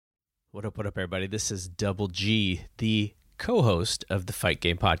What up, everybody? This is Double G, the co-host of the Fight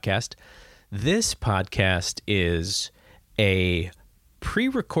Game Podcast. This podcast is a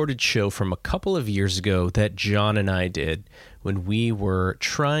pre-recorded show from a couple of years ago that John and I did when we were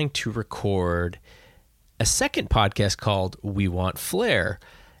trying to record a second podcast called We Want Flair.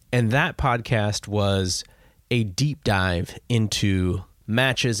 And that podcast was a deep dive into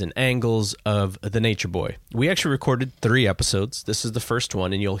matches and angles of the Nature Boy. We actually recorded 3 episodes. This is the first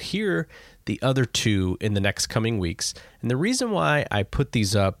one, and you'll hear the other 2 in the next coming weeks. And the reason why I put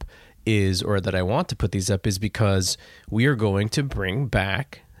these up is, or that I want to put these up, is because we are going to bring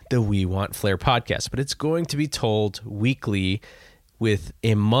back the We Want Flair podcast, but it's going to be told weekly with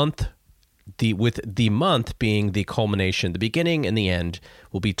a month. With the month being the culmination, the beginning and the end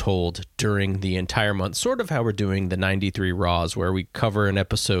will be told during the entire month, sort of how we're doing the 93 Raws, where we cover an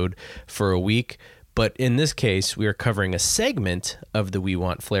episode for a week. But in this case, we are covering a segment of the We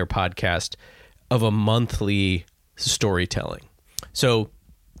Want Flair podcast of a monthly storytelling. So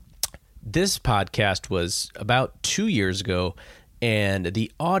this podcast was about 2 years ago, and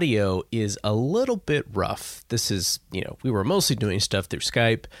the audio is a little bit rough. This is, we were mostly doing stuff through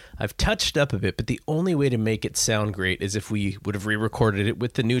Skype. I've touched up a bit, but the only way to make it sound great is if we would have re-recorded it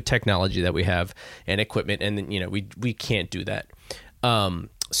with the new technology that we have and equipment, and we can't do that.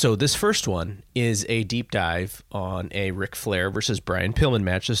 So this first one is a deep dive on a Ric Flair versus Brian Pillman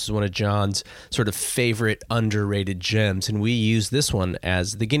match. This is one of John's sort of favorite underrated gems, and we use this one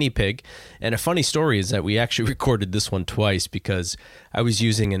as the guinea pig. And a funny story is that we actually recorded this one twice because I was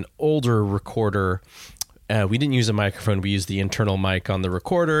using an older recorder. We didn't use a microphone. We used the internal mic on the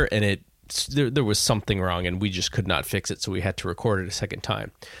recorder, and there was something wrong, and we just could not fix it, so we had to record it a second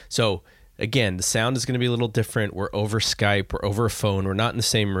time. So again, the sound is going to be a little different. We're over Skype. We're over a phone. We're not in the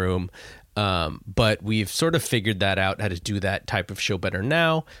same room. But we've sort of figured that out, how to do that type of show better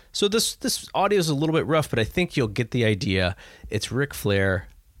now. So this audio is a little bit rough, but I think you'll get the idea. It's Ric Flair,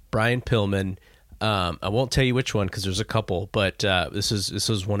 Brian Pillman. I won't tell you which one because there's a couple, but this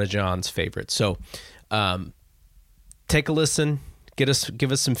is one of John's favorites. So take a listen. Give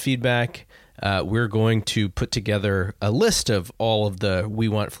us some feedback. We're going to put together a list of all of the We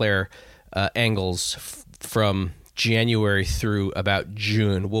Want Flair angles from January through about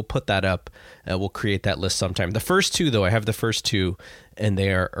June. We'll put that up. We'll create that list sometime. The first 2, though, I have the first 2, and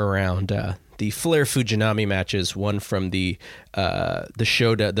they are around the Flair Fujinami matches. One from the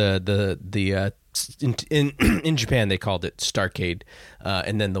show, in Japan they called it Starcade,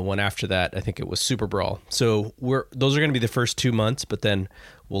 and then the one after that, I think it was Super Brawl. So those are going to be the first 2 months, but then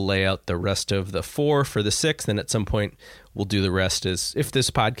we'll lay out the rest of the 4 for the 6th, and at some point we'll do the rest as if this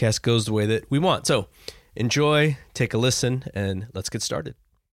podcast goes the way that we want. So enjoy, take a listen, and let's get started.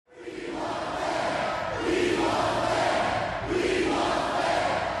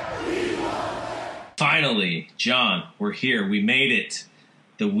 Finally, John, we're here. We made it.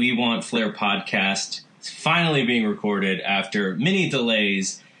 The We Want Flair podcast is finally being recorded after many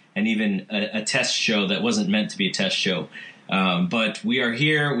delays and even a test show that wasn't meant to be a test show. But we are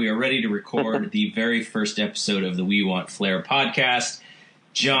here. We are ready to record the very first episode of the We Want Flair podcast.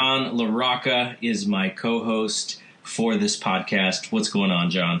 John LaRocca is my co-host for this podcast. What's going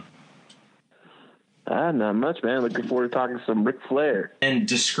on, John? Not much, man. Looking forward to talking some Ric Flair. And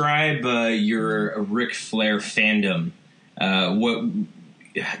describe your Ric Flair fandom. What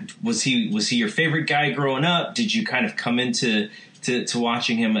was he your favorite guy growing up? Did you kind of come into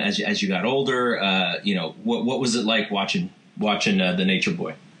watching him as you got older? What was it like watching the Nature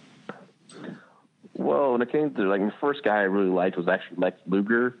Boy? Well, when it came to the first guy I really liked was actually Lex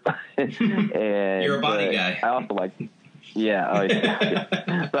Luger. And you're a body guy. I also like,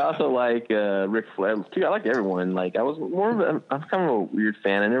 but I also like Ric Flair too. I like everyone. I'm kind of a weird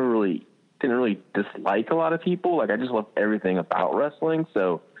fan. I didn't really dislike a lot of people. I just love everything about wrestling.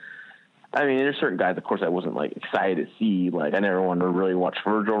 So, I mean, there's certain guys, of course, I wasn't excited to see. I never wanted to really watch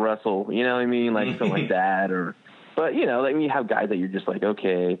Virgil wrestle. You know what I mean? Something like that. But you have guys that you're just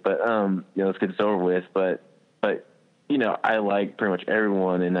okay. But let's get this over with. But I like pretty much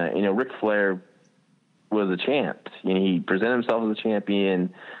everyone. And Ric Flair was a champ. He presented himself as a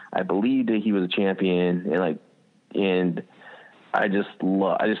champion. I believed that he was a champion, and I just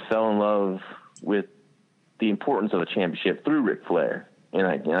fell in love with the importance of a championship through Ric Flair, and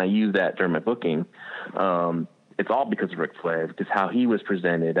I use that during my booking. It's all because of Ric Flair, because how he was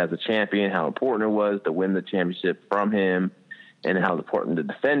presented as a champion, how important it was to win the championship from him, and how important to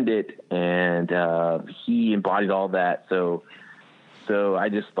defend it, and he embodied all that. So I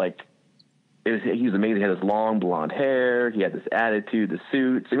just he was amazing. He had his long blonde hair. He had this attitude, the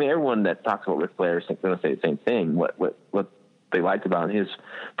suits. I mean, everyone that talks about Ric Flair is going to say the same thing. What they liked about his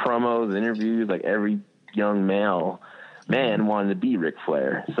promos, interviews. Like every young man wanted to be Ric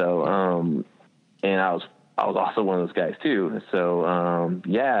Flair. So, and I was also one of those guys too. So,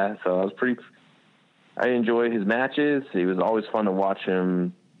 I enjoyed his matches. It was always fun to watch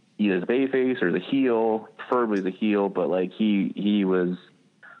him either as a babyface or as a heel, preferably as a heel, but like he was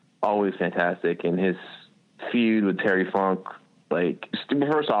always fantastic. And his feud with Terry Funk, like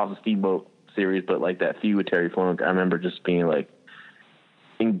first off the Steamboat series, but like that feud with Terry Funk, I remember just being like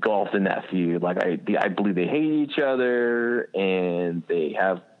engulfed in that feud. Like I believe they hate each other, and they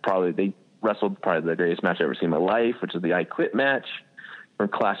wrestled probably the greatest match I've ever seen in my life, which is the I Quit match from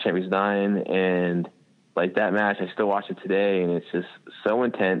Clash Champions 9. And like that match, I still watch it today, and it's just so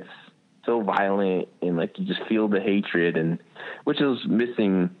intense, so violent, and like you just feel the hatred, and which is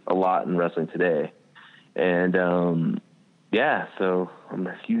missing a lot in wrestling today. And so I'm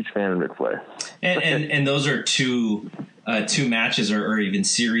a huge fan of Ric Flair. And those are two matches or even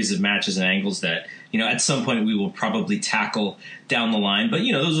series of matches and angles that, at some point we will probably tackle down the line. But,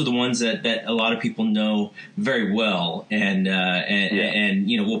 those are the ones that a lot of people know very well. And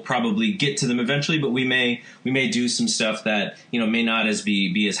we'll probably get to them eventually, but we may do some stuff that, may not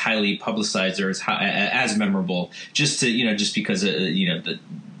be as highly publicized or as memorable just because,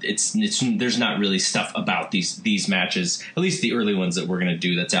 there's not really stuff about these matches, at least the early ones that we're going to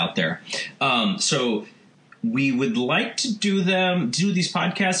do that's out there. So we would like to do these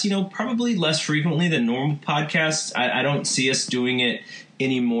podcasts, probably less frequently than normal podcasts. I don't see us doing it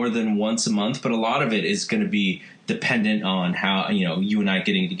any more than once a month, but a lot of it is going to be dependent on how, you and I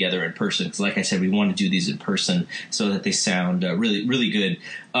getting together in person. Because like I said, we want to do these in person so that they sound really, really good.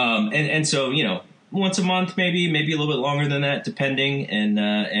 And so, once a month, maybe a little bit longer than that, depending.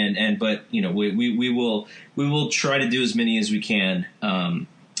 But we will try to do as many as we can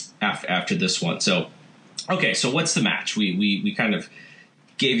after this one. So, okay, so what's the match? We kind of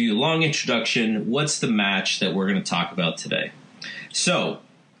gave you a long introduction. What's the match that we're going to talk about today? So,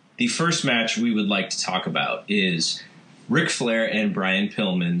 the first match we would like to talk about is Ric Flair and Brian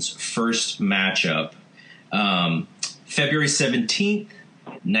Pillman's first matchup, February 17th.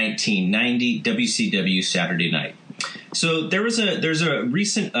 1990 WCW Saturday Night. So there's a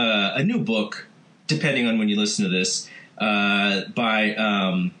recent a new book, depending on when you listen to this,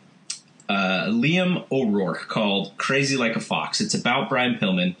 by Liam O'Rourke called Crazy Like a Fox. It's about Brian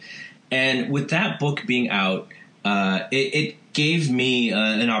Pillman, and with that book being out, it gave me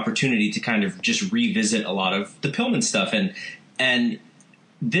an opportunity to kind of just revisit a lot of the Pillman stuff, and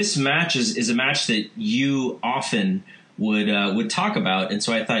this match is a match that you often would talk about, and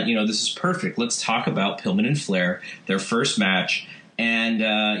so I thought, this is perfect. Let's talk about Pillman and Flair, their first match, and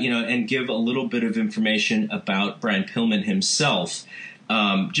and give a little bit of information about Brian Pillman himself.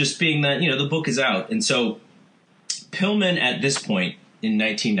 Just being that the book is out, and so Pillman at this point in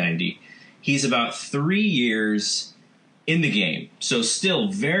 1990, he's about 3 years in the game, so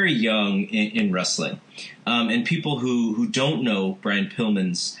still very young in wrestling. And people who don't know Brian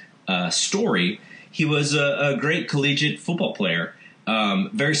Pillman's story. He was a great collegiate football player,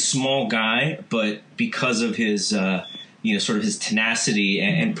 very small guy, but because of his, sort of his tenacity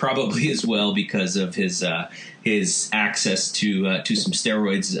and probably as well because of his access to some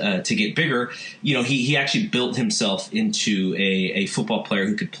steroids to get bigger, he actually built himself into a football player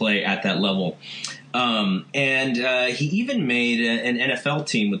who could play at that level. And he even made an NFL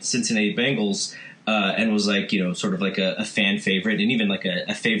team with the Cincinnati Bengals. And was like, sort of like a fan favorite and even like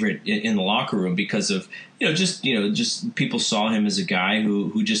a favorite in the locker room because of, just people saw him as a guy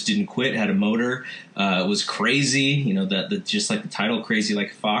who just didn't quit, had a motor, was crazy, that just like the title, Crazy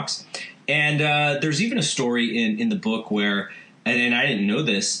Like a Fox. And there's even a story in the book where, and I didn't know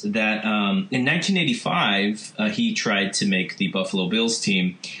this, that in 1985, he tried to make the Buffalo Bills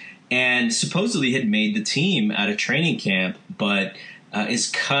team and supposedly had made the team at a training camp, but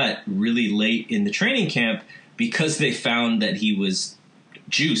is cut really late in the training camp because they found that he was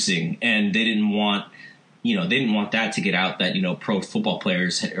juicing, and they didn't want that to get out that, pro football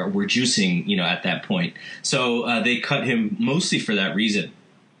players were juicing, at that point. So they cut him mostly for that reason.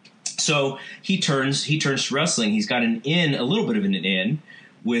 So he turns to wrestling. He's got a little bit of an in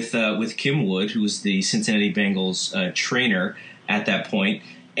with Kim Wood, who was the Cincinnati Bengals trainer at that point.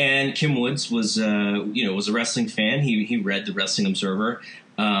 And Kim Woods was a wrestling fan. He read the Wrestling Observer,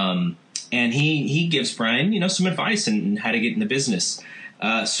 and he gives Brian, some advice on how to get in the business.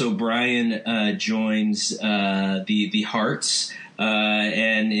 So Brian joins the Hearts,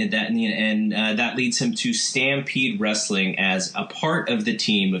 and that leads him to Stampede Wrestling as a part of the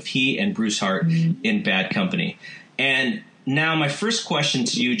team of he and Bruce Hart in Bad Company. And Now, my first question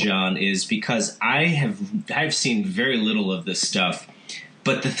to you, John, is because I've seen very little of this stuff,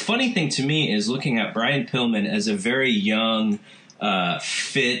 but the funny thing to me is looking at Brian Pillman as a very young,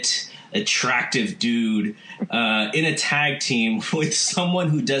 fit, attractive dude in a tag team with someone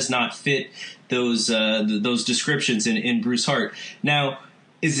who does not fit those descriptions in Bruce Hart. Now,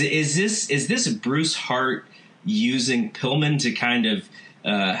 is this Bruce Hart using Pillman to kind of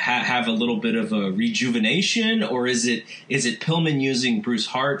have a little bit of a rejuvenation, or is it Pillman using Bruce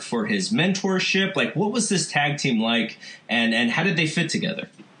Hart for his mentorship? Like, what was this tag team like, and how did they fit together?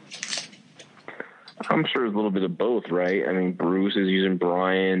 I'm sure it's a little bit of both, right? I mean, Bruce is using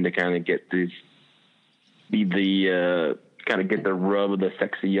Brian to kind of get the rub of the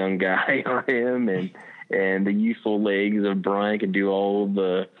sexy young guy on him, and the youthful legs of Brian can do all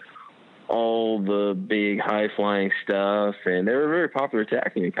the big high flying stuff, and they were a very popular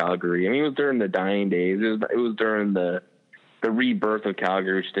tag team in Calgary. I mean, it was during the dying days. It was during the rebirth of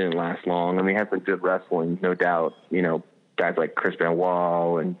Calgary, which didn't last long. I mean, we had some good wrestling, no doubt. You know, guys like Chris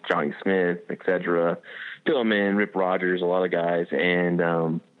Benoit and Johnny Smith, etc. Pillman, Rip Rogers, a lot of guys, and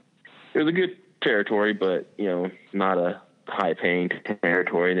it was a good territory, but not a high paying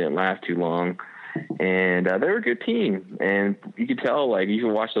territory. It didn't last too long. And they were a good team, and you could tell, like, you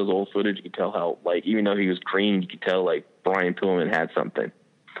can watch those old footage, you could tell how, like, even though he was green, you could tell, like, Brian Pillman had something.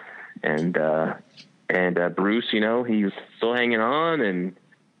 And Bruce, he was still hanging on and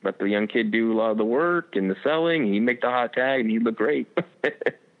let the young kid do a lot of the work and the selling. He'd make the hot tag, and he'd look great.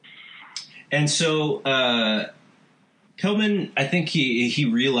 And so Pillman, I think he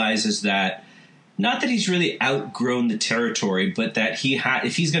realizes that, not that he's really outgrown the territory, but that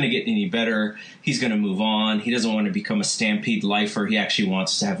if he's going to get any better, he's going to move on. He doesn't want to become a Stampede lifer. He actually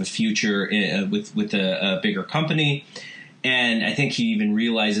wants to have a future with a bigger company. And I think he even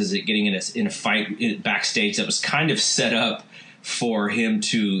realizes that getting in a fight backstage that was kind of set up for him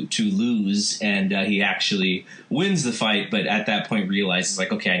to lose, and he actually wins the fight, but at that point realizes,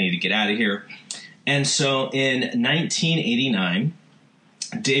 like, okay, I need to get out of here. And so in 1989,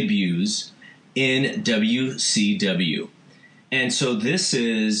 debuts in WCW. And so this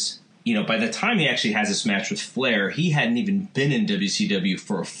is, by the time he actually has this match with Flair, he hadn't even been in WCW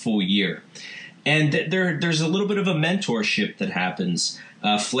for a full year. And there's a little bit of a mentorship that happens.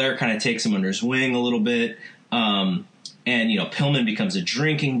 Flair kind of takes him under his wing a little bit. And Pillman becomes a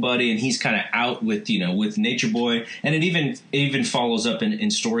drinking buddy, and he's kind of out with Nature Boy, and it even follows up in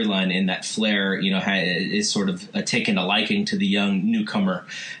storyline in that Flair is sort of taken a liking to the young newcomer.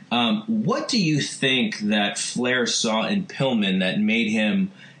 What do you think that Flair saw in Pillman that made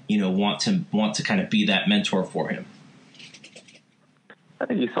him want to kind of be that mentor for him? I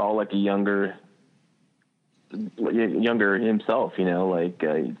think he saw like a younger himself,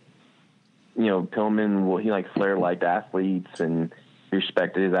 Pillman, he like Flair liked athletes and he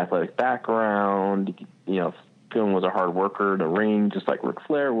respected his athletic background. Pillman was a hard worker in the ring, just like Ric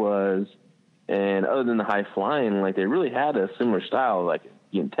Flair was. And other than the high flying, like, they really had a similar style, like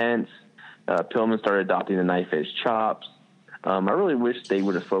intense. Pillman started adopting the knife edge chops. I really wish they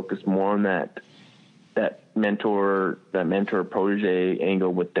would have focused more on that mentor protege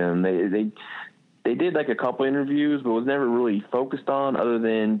angle with them. They did like a couple interviews, but it was never really focused on, other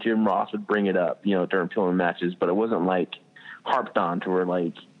than Jim Ross would bring it up, during Pillman matches, but it wasn't like harped on to where,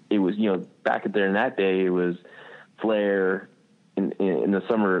 like, it was, back there in that day, it was Flair in the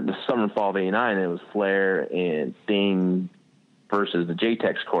summer and fall of '89. It was Flair and Sting versus the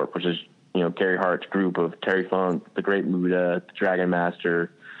J-Tex Corp, which is, Gary Hart's group of Terry Funk, the Great Muta, the Dragon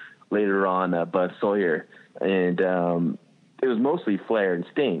Master, later on Bud Sawyer. And it was mostly Flair and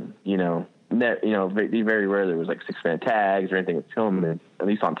Sting, very rarely there was like 6-man tags or anything with Pillman, at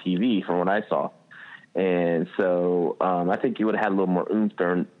least on TV from what I saw. And so I think he would have had a little more oomph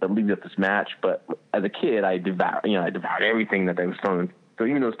during the lead up this match. But as a kid, I devoured everything that they was throwing. So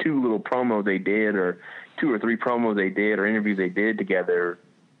even those 2 little promos they did, or 2 or 3 promos they did, or interviews they did together,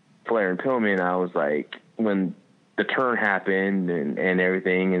 Flair and Pillman, I was like, when the turn happened and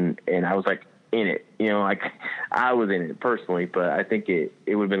everything, and I was like in it, I was in it personally, but I think it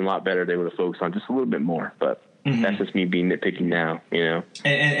would have been a lot better if they would have focused on just a little bit more. But that's just me being nitpicking now,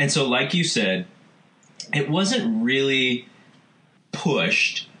 And so, like you said, it wasn't really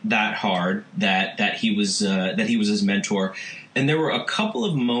pushed that hard that he was his mentor, and there were a couple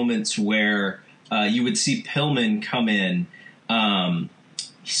of moments where you would see Pillman come in.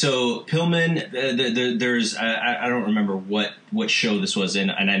 So Pillman, there's I don't remember what show this was in,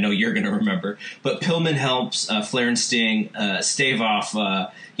 and I know you're going to remember. But Pillman helps Flair and Sting stave off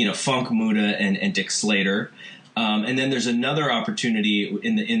Funk, Muta, and Dick Slater, and then there's another opportunity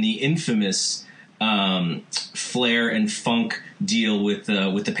in the infamous Flair and Funk deal with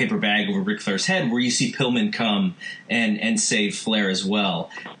the paper bag over Ric Flair's head, where you see Pillman come and save Flair as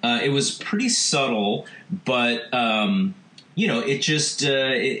well. It was pretty subtle, but it just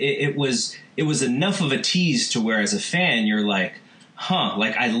it was enough of a tease to where, as a fan, you're like,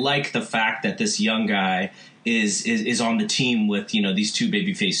 like I like the fact that this young guy is on the team with these two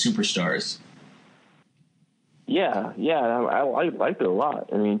babyface superstars. Yeah, I liked it a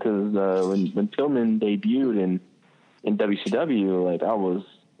lot. I mean, because when Pillman debuted in WCW, like, I was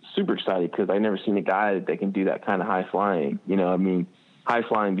super excited because I never seen a guy that can do that kind of high flying. I mean, high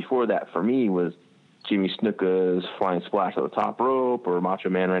flying before that for me was Jimmy Snuka's flying splash at the top rope, or Macho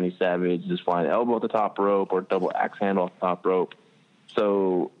Man Randy Savage just flying elbow at the top rope, or double axe handle at the top rope.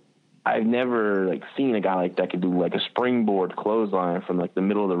 So I've never seen a guy like that could do like a springboard clothesline from the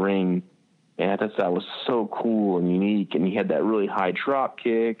middle of the ring. And I thought that was so cool and unique. And he had that really high drop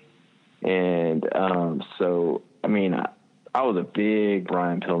kick. And so, I mean, I was a big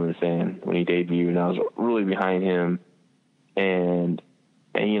Brian Pillman fan when he debuted, and I was really behind him. And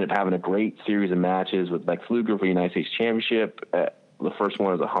he ended up having a great series of matches with Lex Luger for the United States Championship. The first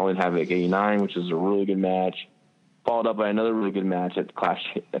one was at Halloween Havoc 89, which is a really good match. Followed up by another really good match at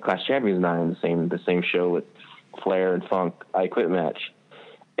the Clash Champions 9, the same show with Flair and Funk I Quit match.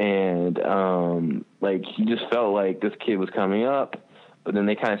 And he just felt like this kid was coming up, but then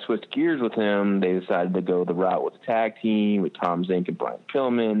they kind of switched gears with him. They decided to go the route with the tag team with Tom Zink and Brian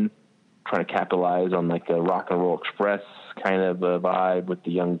Pillman, trying to capitalize on a Rock and Roll Express kind of a vibe with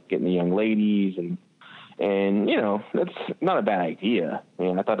getting the young ladies, and that's not a bad idea. I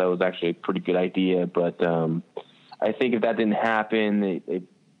mean, I thought that was actually a pretty good idea, but I think if that didn't happen,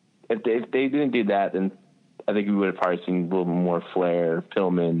 if they didn't do that, then I think we would have probably seen a little bit more Flair,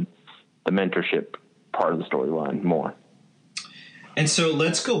 Pillman, the mentorship part of the storyline more. And so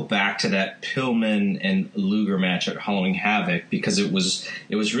let's go back to that Pillman and Luger match at Halloween Havoc, because it was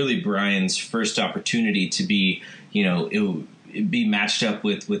really Brian's first opportunity to be, be matched up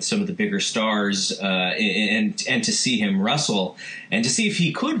with some of the bigger stars, and to see him wrestle, and to see if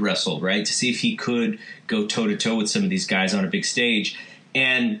he could wrestle, right? To see if he could go toe to toe with some of these guys on a big stage.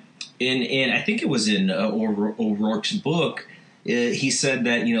 And I think it was in O'Rourke's book, he said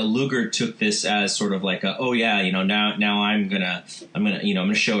that Luger took this as sort of like now I'm gonna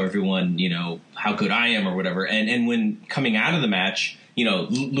show everyone how good I am or whatever. And when coming out of the match,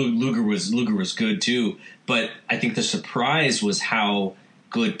 Luger was good too. But I think the surprise was how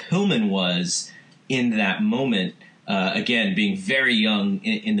good Pillman was in that moment. Again, being very young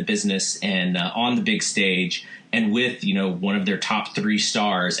in the business and on the big stage, and with one of their top three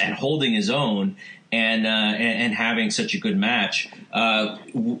stars, and holding his own, and having such a good match.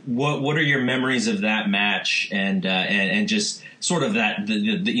 What are your memories of that match, and just sort of that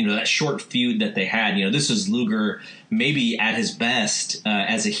that short feud that they had? This is Luger maybe at his best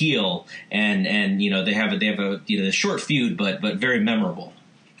as a heel, and they have a short feud, but very memorable.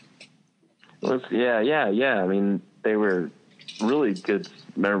 Well, yeah. I mean, they were really good,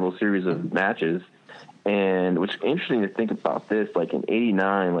 memorable series of matches. And which is interesting to think about this, in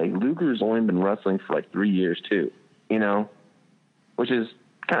 89, Luger's only been wrestling for 3 years too, which is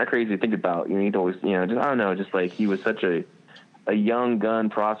kind of crazy to think about. He'd always, I don't know, just he was such a young gun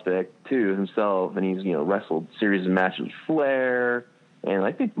prospect too himself, and he's, wrestled series of matches with Flair. And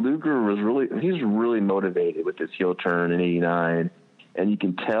I think Luger was really motivated with this heel turn in 89. And you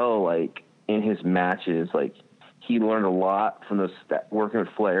can tell, in his matches, he learned a lot from working with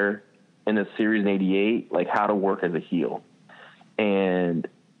Flair in the series in 88, how to work as a heel. And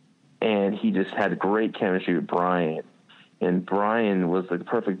he just had great chemistry with Brian. And Brian was the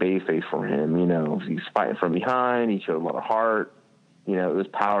perfect babyface for him. He's fighting from behind. He showed a lot of heart. It was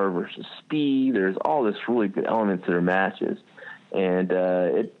power versus speed. There's all this really good elements to their matches. And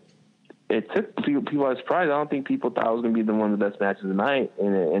it took people by surprise. I don't think people thought it was going to be one of the best matches of the night,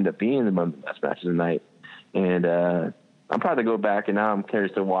 and it ended up being one of the best matches of the night. And I'm probably go back, and now I'm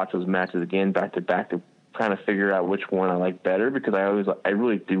curious to watch those matches again, back to back, to kind of figure out which one I like better, because I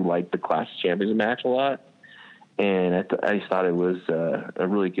really do like the Clash of Champions match a lot, and I just thought it was a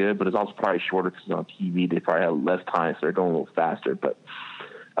really good, but it's also probably shorter because it's on TV. They probably have less time, so they're going a little faster. But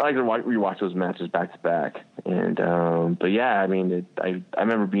I like to rewatch those matches back to back, and but yeah, I mean, I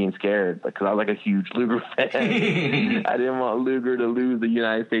remember being scared because I was a huge Luger fan. I didn't want Luger to lose the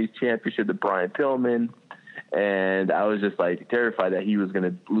United States Championship to Brian Pillman. And I was just terrified that he was going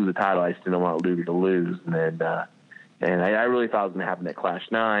to lose the title. I just didn't want Luger to lose. And I really thought it was going to happen at Clash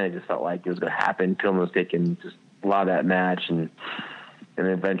 9. I just felt like it was going to happen. Pillman was taking just a lot of that match. And and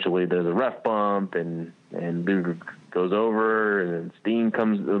eventually there's a ref bump, and Luger goes over, and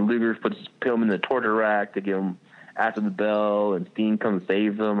then Luger puts Pillman in the torture rack to give him after the bell, and Steen comes and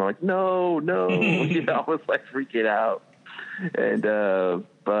saves him. I'm like, no. I was like freaking out. And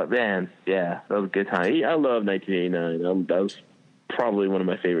but man, yeah, that was a good time. I love 1989. That was probably one of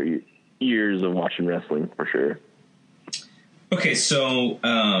my favorite years of watching wrestling for sure. Okay, so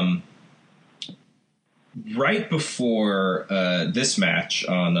right before this match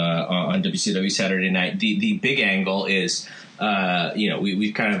on WCW Saturday Night, the big angle is,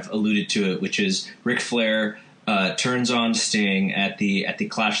 we've kind of alluded to it, which is Ric Flair turns on Sting at the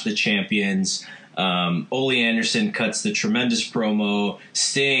Clash of the Champions. Ole Anderson cuts the tremendous promo.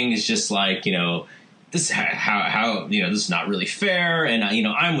 Sting is just like, this how this is not really fair, and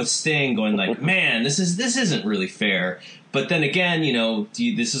I'm with Sting going like, man, this isn't really fair. But then again,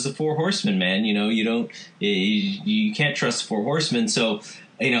 this is the Four Horsemen, man. You can't trust the Four Horsemen. So,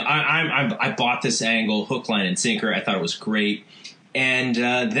 I bought this angle, hook, line, and sinker. I thought it was great. And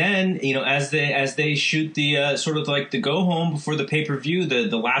then, as they shoot the sort of like the go home before the pay-per-view,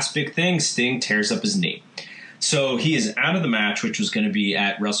 the last big thing, Sting tears up his knee. So he is out of the match, which was going to be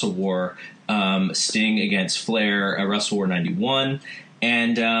at Wrestle War, Sting against Flair at Wrestle War 91.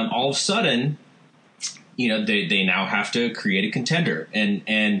 And all of a sudden, they now have to create a contender, and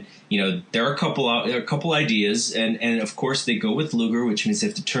there are a couple ideas, and of course they go with Luger, which means they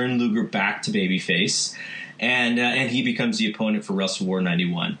have to turn Luger back to babyface, and he becomes the opponent for Wrestle War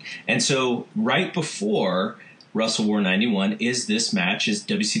 91. And so right before Wrestle War 91 is this match, is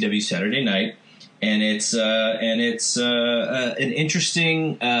WCW Saturday Night, and it's an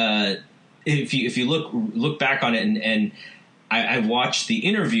interesting if you look back on it, and I watched the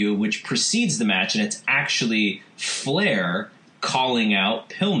interview which precedes the match, and it's actually Flair calling out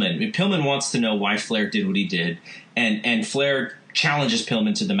Pillman. I mean, Pillman wants to know why Flair did what he did, and Flair challenges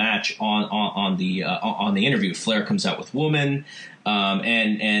Pillman to the match on the interview. Flair comes out with Woman,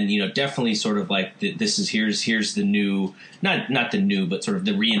 and definitely sort of like here's the new, not the new, but sort of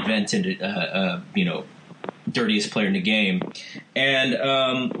the reinvented dirtiest player in the game,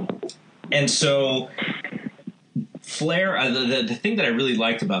 and so. Flair, the thing that I really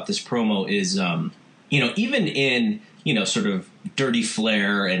liked about this promo is, even in, sort of dirty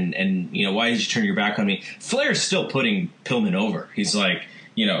Flair and why did you turn your back on me? Flair's still putting Pillman over. He's like,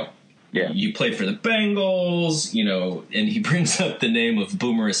 you played for the Bengals, and he brings up the name of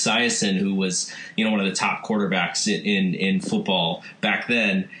Boomer Esiason, who was, one of the top quarterbacks in football back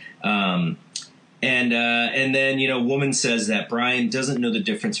then. And then, Woman says that Brian doesn't know the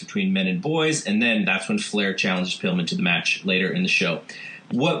difference between men and boys, and then that's when Flair challenges Pillman to the match later in the show.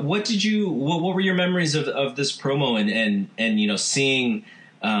 What were your memories of this promo and seeing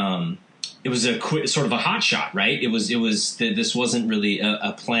it was sort of a hot shot, right? This wasn't really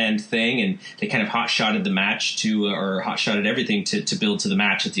a planned thing, and they kind of hot shotted the match or hot shotted everything to build to the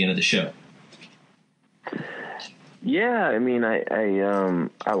match at the end of the show. Yeah, I mean, I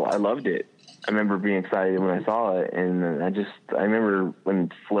loved it. I remember being excited when I saw it, and I remember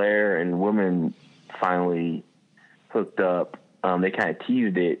when Flair and Woman finally hooked up. They kind of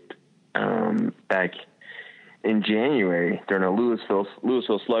teased it back in January during a Louisville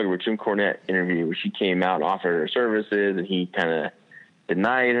Slugger with Jim Cornette interview, where she came out and offered her services, and he kind of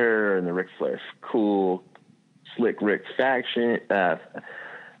denied her, and the Ric Flair cool, slick Rick faction.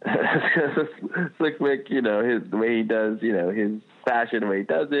 Slick Rick, the way he does, his fashion, the way he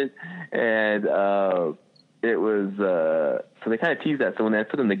does it, and it was so they kind of teased that. So when they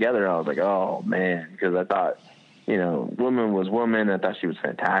put them together, I was like, oh man, because I thought, Woman was Woman. I thought she was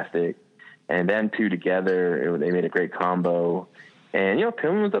fantastic, and them two together, they made a great combo. And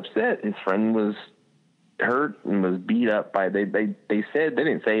Pillman was upset. His friend was hurt and was beat up by. They said, they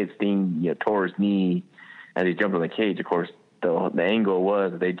didn't say Sting tore his knee as he jumped on the cage. Of course, the angle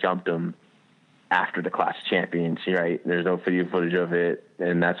was they jumped him after the Clash of Champions, right? There's no video footage of it,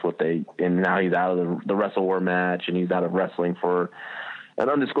 and that's what and now he's out of the Wrestle War match, and he's out of wrestling for an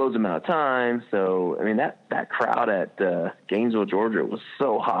undisclosed amount of time. So, I mean, that crowd at Gainesville, Georgia was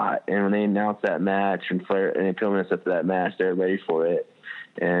so hot, and when they announced that match, and Flair and Pillman accepted that match, they're ready for it,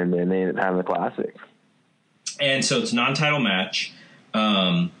 and then they ended up having the classic. And so it's a non-title match.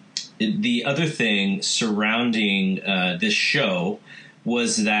 The other thing surrounding this show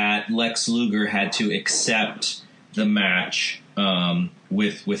was that Lex Luger had to accept the match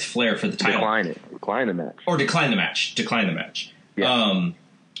with Flair for the title. Decline the match. Yeah.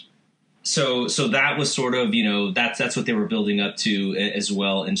 So that was sort of, that's what they were building up to as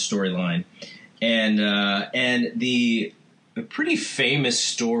well in storyline. And the pretty famous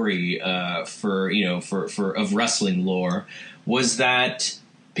story of wrestling lore was that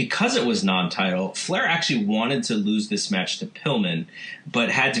because it was non-title, Flair actually wanted to lose this match to Pillman,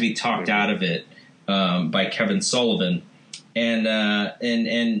 but had to be talked out of it by Kevin Sullivan. And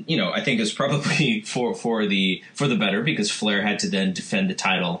you know, I think it's probably for the better, because Flair had to then defend the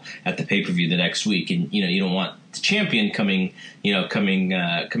title at the pay-per-view the next week, and you know, you don't want the champion coming out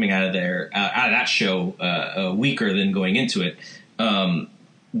of that show weaker than going into it.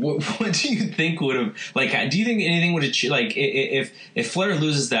 What do you think would have, like? Do you think anything would have, like, if Flair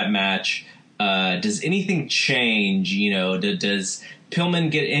loses that match? Does anything change? You know, does Pillman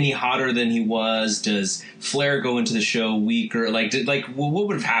get any hotter than he was? Does Flair go into the show weaker? Like, what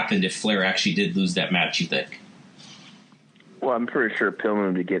would have happened if Flair actually did lose that match, you think? Well, I'm pretty sure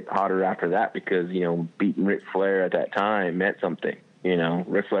Pillman would get hotter after that, because, you know, beating Ric Flair at that time meant something. You know,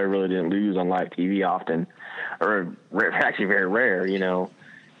 Ric Flair really didn't lose on live TV often, or actually very rare, you know.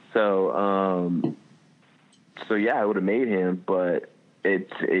 So yeah, I would have made him, but it's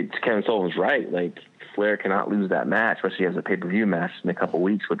Kevin Sullivan's right. Like, Flair cannot lose that match, especially as a pay-per-view match in a couple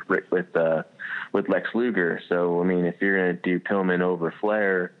weeks with Lex Luger. So, I mean, if you're going to do Pillman over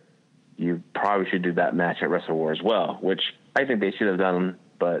Flair, you probably should do that match at Wrestle War as well, which I think they should have done,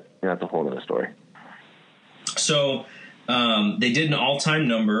 but you know, that's a whole other story. So they did an all-time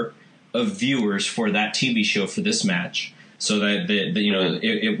number of viewers for that TV show for this match. So that you know,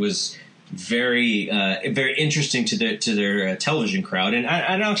 it was very interesting to their television crowd, and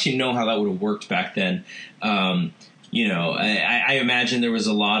I don't actually know how that would have worked back then. You know, I imagine there was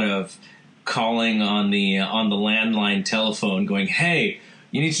a lot of calling on the landline telephone, going, "Hey,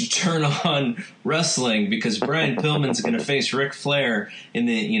 you need to turn on wrestling because Brian Pillman's going to face Ric Flair in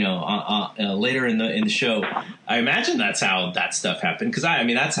the later in the show." I imagine that's how that stuff happened, because I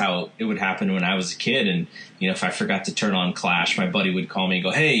mean that's how it would happen when I was a kid. And you know, if I forgot to turn on Clash, my buddy would call me and go,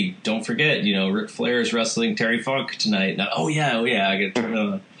 "Hey, don't forget, you know, Ric Flair is wrestling Terry Funk tonight." And oh yeah, I got to turn it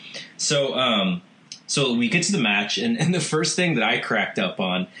on. So we get to the match, and the first thing that I cracked up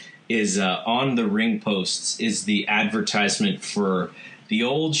on is on the ring posts is the advertisement for the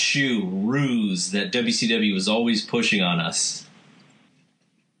old shoe Ruse that WCW was always pushing on us.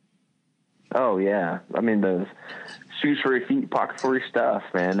 Oh yeah, I mean, the shoes for your feet, pocket for your stuff,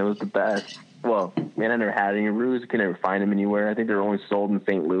 man. It was the best. Well, man, I never had any Ruse. You can never find them anywhere. I think they're only sold in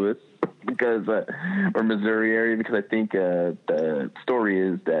St. Louis or Missouri area, because I think the story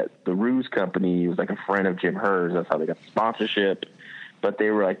is that the Ruse company was like a friend of Jim Hers. That's how they got the sponsorship. But they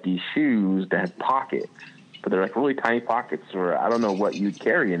were like these shoes that had pockets, but they're like really tiny pockets, or I don't know what you'd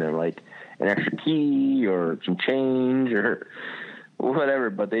carry in them, like an extra key or some change or whatever.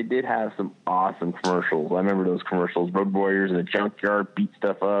 But they did have some awesome commercials. I remember those commercials. Road Warriors in the junkyard beat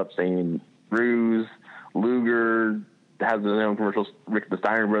stuff up, saying Ruse. Luger has their own commercials. The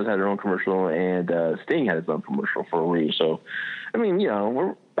Steiner Brothers had their own commercial, and Sting had his own commercial for Ruse. So, I mean, you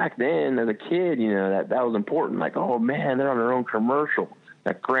know, back then as a kid, you know, that was important. Like, oh man, they're on their own commercial.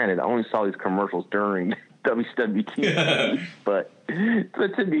 Now, granted, I only saw these commercials during WCW, but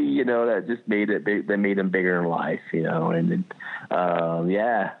to me, you know, that just made it big. That made them bigger in life, you know. And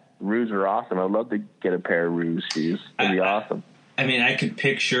yeah, Ruse are awesome. I'd love to get a pair of Ruse shoes. It'd be awesome. I mean, I could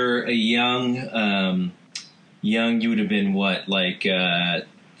picture a young. You would have been what, like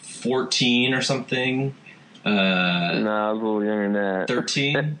 14 or something? No, I was a little younger than that.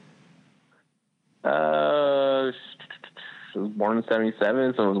 13. I was born in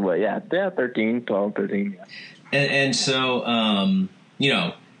 77, so it was what? Yeah, 13, 12, 13. Yeah. And so, you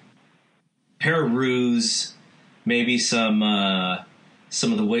know, pair of Ruse, maybe some of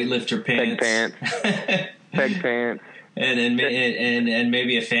the weightlifter pants. Peg pants. And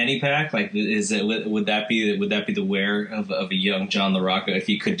maybe a fanny pack. Like, would that be the wear of a young John LaRocca if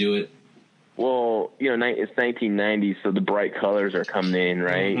he could do it? Well, you know, it's 1990, so the bright colors are coming in,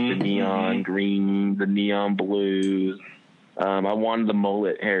 right? Mm-hmm, the neon green, the neon blues. I wanted the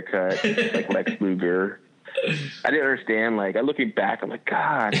mullet haircut, like Lex Luger. I didn't understand. Like, looking back, I'm like,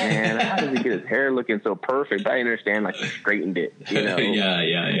 God, man, how did he get his hair looking so perfect? But I didn't understand, like, he straightened it, you know?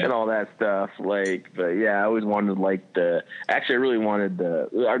 yeah. And all that stuff. Like, but yeah, I always wanted, like, actually, I really wanted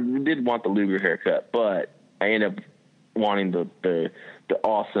I did want the Luger haircut, but I ended up wanting the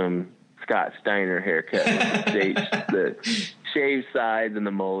awesome Scott Steiner haircut, the shaved sides and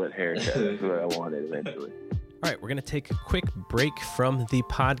the mullet haircut. That's what I wanted eventually. All right, we're going to take a quick break from the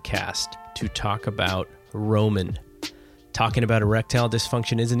podcast to talk about Roman. Talking about erectile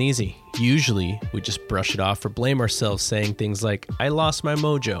dysfunction isn't easy. Usually, we just brush it off or blame ourselves, saying things like, I lost my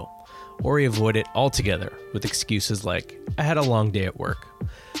mojo, or we avoid it altogether with excuses like, I had a long day at work.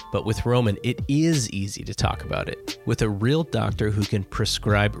 But with Roman, it is easy to talk about it with a real doctor who can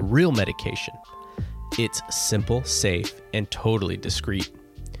prescribe real medication. It's simple, safe, and totally discreet.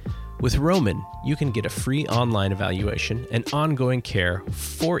 With Roman, you can get a free online evaluation and ongoing care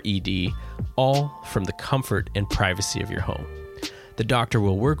for ED, all from the comfort and privacy of your home. The doctor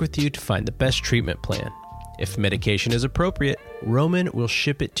will work with you to find the best treatment plan. If medication is appropriate, Roman will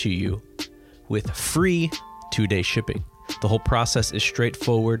ship it to you with free 2-day shipping. The whole process is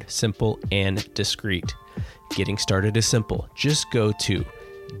straightforward, simple, and discreet. Getting started is simple. Just go to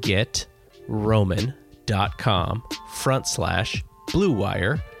getroman.com/Blue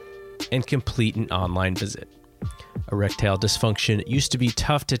Wire and complete an online visit. Erectile dysfunction used to be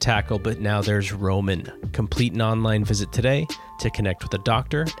tough to tackle, but now there's Roman. Complete an online visit today to connect with a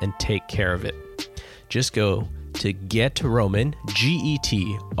doctor and take care of it. Just go to getroman,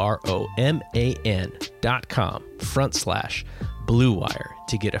 getroman.com/Blue Wire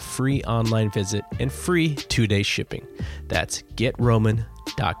to get a free online visit and free 2-day shipping. That's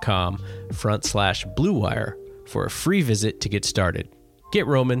getroman.com/Blue Wire for a free visit to get started.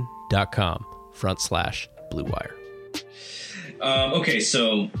 getroman.com/Blue Wire. Okay,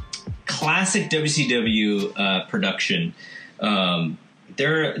 so classic WCW production.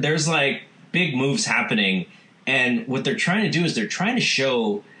 There's like big moves happening, and what they're trying to do is they're trying to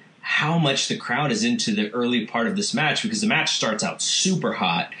show how much the crowd is into the early part of this match, because the match starts out super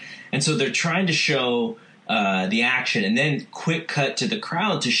hot, and so they're trying to show the action and then quick cut to the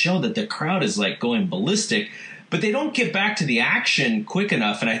crowd to show that the crowd is like going ballistic. But they don't get back to the action quick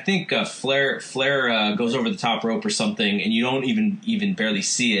enough, and I think Flair goes over the top rope or something, and you don't even barely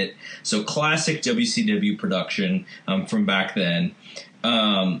see it. So classic WCW production from back then.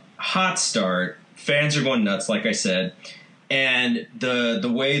 Hot start, fans are going nuts, like I said, and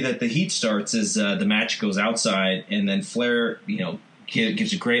the way that the heat starts is the match goes outside, and then Flair,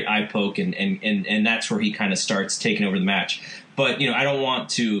 gives a great eye poke, and that's where he kind of starts taking over the match. But I don't want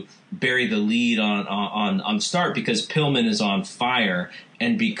to bury the lead on start, because Pillman is on fire,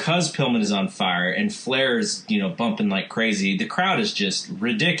 and because Pillman is on fire and Flair is bumping like crazy, the crowd is just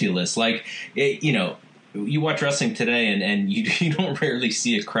ridiculous. Like you watch wrestling today and you don't rarely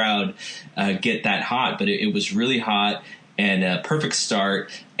see a crowd get that hot, but it was really hot and a perfect start.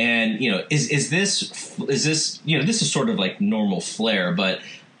 And is this this is sort of like normal Flair, but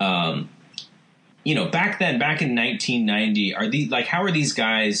back then, back in 1990, how are these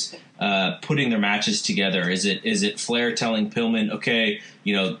guys putting their matches together? Is it Flair telling Pillman, okay,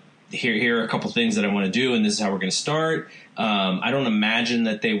 here are a couple things that I want to do, and this is how we're going to start? I don't imagine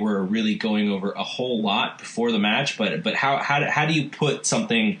that they were really going over a whole lot before the match, but how do you put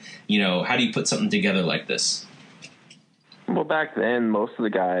something together like this? Well, back then, most of the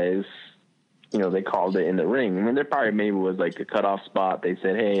guys, they called it in the ring. I mean, there probably maybe was like a cutoff spot. They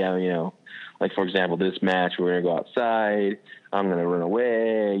said, hey, like, for example, this match, we're going to go outside. I'm going to run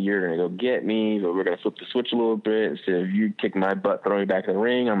away. You're going to go get me, but we're going to flip the switch a little bit. Instead of you kick my butt, throw me back in the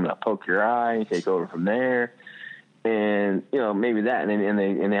ring, I'm going to poke your eye and take over from there. And, maybe that, and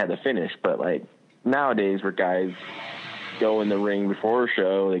they had to finish. But, like, nowadays where guys go in the ring before a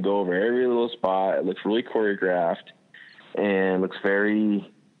show, they go over every little spot. It looks really choreographed and looks very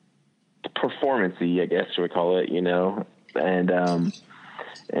performance-y, I guess we call it,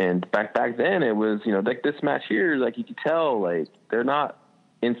 And back then it was, like this match here, like you could tell, like they're not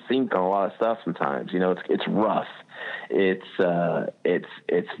in sync on a lot of stuff sometimes. It's rough, it's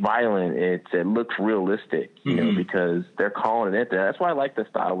violent, it looks realistic, because they're calling it there. That's why I like the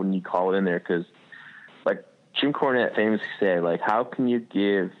style when you call it in there, because like Jim Cornette famously said, like, how can you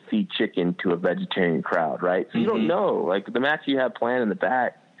give feed chicken to a vegetarian crowd, right? So you don't know, like the match you have planned in the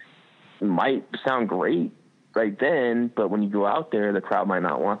back might sound great right then, but when you go out there, the crowd might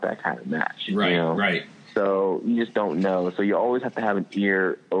not want that kind of match. Right, right. So you just don't know. So you always have to have an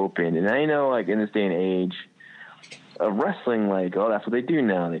ear open. And I know, like in this day and age of wrestling, like, oh, that's what they do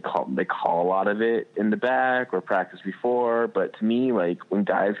now. They call a lot of it in the back or practice before. But to me, like when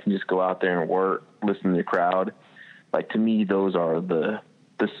guys can just go out there and work, listen to the crowd, like to me, those are the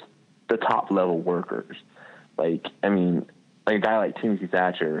top level workers. Like, I mean, like a guy like Timothy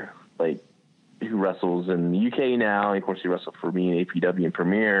Thatcher, like, who wrestles in the UK now. Of course, he wrestled for me in APW and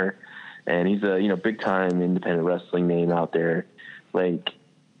Premier, and he's a big time independent wrestling name out there. Like,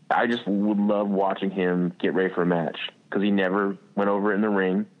 I just would love watching him get ready for a match, because he never went over in the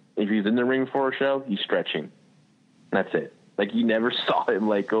ring. If he's in the ring for a show, he's stretching. That's it. Like, you never saw him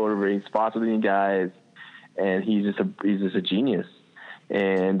like go over any spots with any guys, and he's just a genius.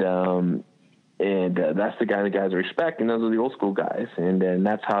 And that's the guy the guys respect, and those are the old school guys. And then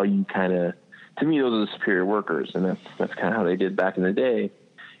that's how you kind of, to me, those are the superior workers, and that's kind of how they did back in the day,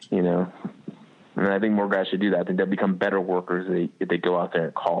 And I think more guys should do that. I think they'll become better workers if they go out there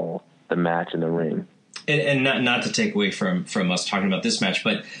and call the match in the ring. And not to take away from us talking about this match,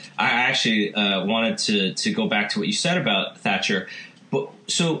 but I actually wanted to go back to what you said about Thatcher. But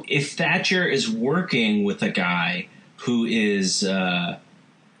so if Thatcher is working with a guy who is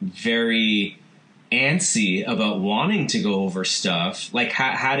very antsy about wanting to go over stuff, like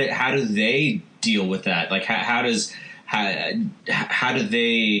how do they deal with that? Like how do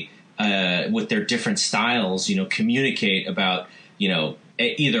they with their different styles, communicate about,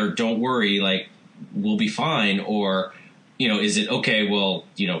 either don't worry, like we'll be fine, or is it okay? Well,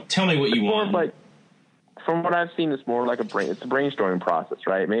 tell me what you want. Like, from what I've seen, it's more like it's a brainstorming process,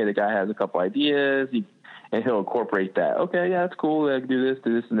 right? Maybe the guy has a couple ideas, and he'll incorporate that. Okay, yeah, that's cool. I can do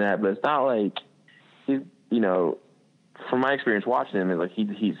this, and that. But it's not like he's, from my experience watching him, is like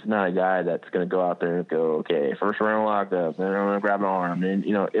he's not a guy that's going to go out there and go, okay, first round lock up, then I'm going to grab an arm, and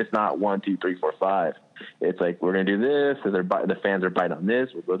it's not 1, 2, 3, 4, 5. It's like we're going to do this, and the fans are biting on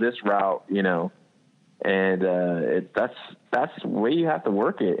this. We'll go this route, and that's the way you have to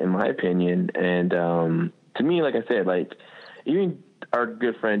work it, in my opinion. And to me, like I said, like even our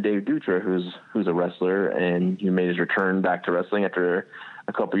good friend Dave Dutra, who's a wrestler and he made his return back to wrestling after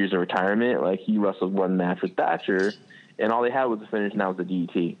a couple years of retirement. Like, he wrestled one match with Thatcher, and all they had was the finish, and that was the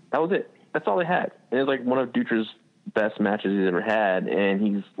DDT. That was it. That's all they had. And it was like one of Dutra's best matches he's ever had, and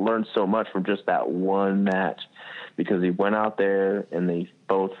he's learned so much from just that one match, because he went out there and they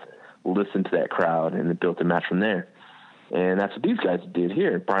both listened to that crowd and they built a match from there. And that's what these guys did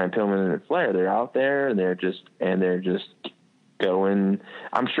here. Brian Pillman and Flair, they're out there and they're just going.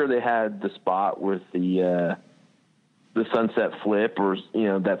 I'm sure they had the spot with the sunset flip, or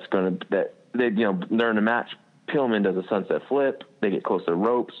during the match, Pillman does a sunset flip. They get close to the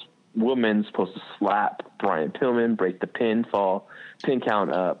ropes. Woman's supposed to slap Brian Pillman, break the pin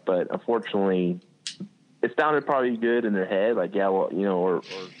count up, but unfortunately, it sounded probably good in their head, like, yeah, well,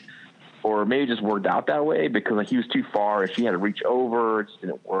 or maybe just worked out that way, because like he was too far and she had to reach over. It just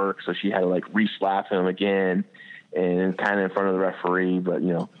didn't work, so she had to like re-slap him again, and kind of in front of the referee. But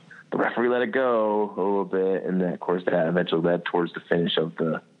the referee let it go a little bit, and then of course that eventually led towards the finish of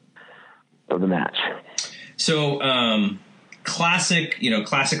the match. So classic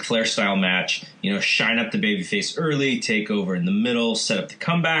Flair style match. Shine up the babyface early, take over in the middle, set up the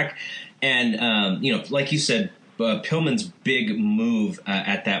comeback, and like you said, Pillman's big move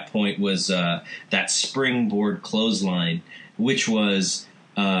at that point was that springboard clothesline, which was,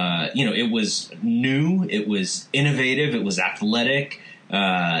 it was new, it was innovative, it was athletic,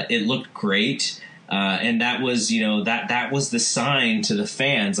 it looked great, and that was, that was the sign to the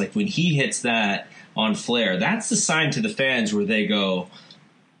fans. Like, when he hits that on Flair, that's the sign to the fans where they go,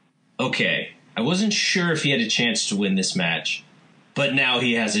 okay, I wasn't sure if he had a chance to win this match, but now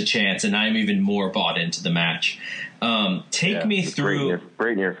he has a chance, and I'm even more bought into the match. Take me through.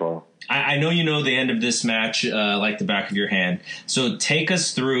 Great near fall. I know you know the end of this match like the back of your hand. So take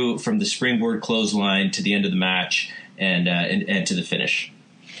us through from the springboard clothesline to the end of the match and to the finish.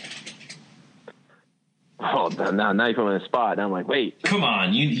 Oh, now you put me in a spot. And I'm like, wait. Come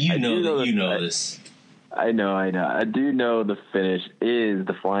on, you know this. I know. I do know the finish is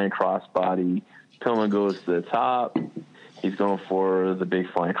the flying crossbody. Pillman goes to the top. He's going for the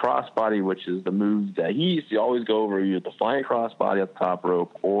big flying crossbody, which is the move that he used to always go over, either the flying crossbody at the top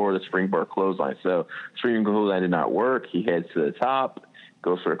rope or the springboard clothesline. So springboard clothesline did not work. He heads to the top,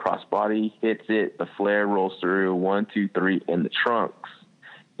 goes for the crossbody, hits it. The Flair rolls through 1, 2, 3 in the trunks,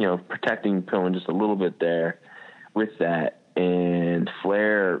 protecting Pillman just a little bit there with that. And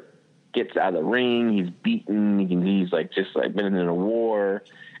Flair gets out of the ring. He's beaten. He's like been in a war.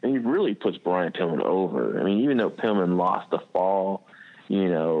 And he really puts Brian Pillman over. I mean, even though Pillman lost the fall,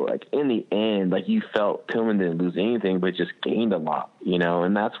 like in the end, like you felt Pillman didn't lose anything, but just gained a lot,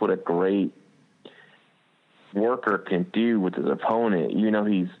 and that's what a great worker can do with his opponent.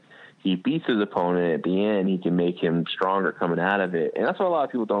 He beats his opponent at the end. He can make him stronger coming out of it. And that's what a lot of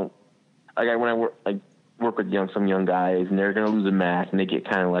people don't, like when I work with some young guys, and they're going to lose a match, and they get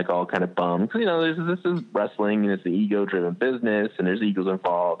kind of all bummed, because this is wrestling, and it's an ego-driven business, and there's egos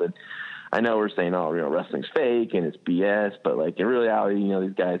involved. And I know we're saying, wrestling's fake and it's BS, but like in reality,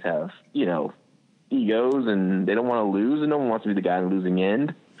 these guys have egos, and they don't want to lose, and no one wants to be the guy in the losing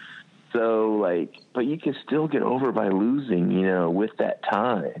end. So but you can still get over by losing, with that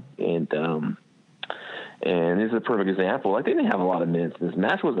time. And this is a perfect example. Like, they didn't have a lot of minutes. This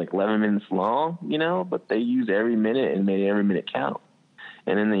match was 11 minutes long, but they used every minute and made every minute count.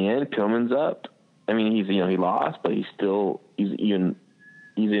 And in the end, Pillman's up. I mean, he lost, but he's in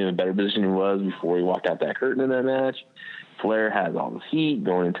a better position than he was before he walked out that curtain in that match. Flair has all this heat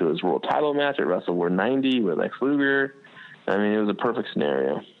going into his world title match at WrestleWar 90 with Lex Luger. I mean, it was a perfect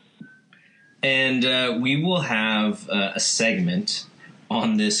scenario. And we will have a segment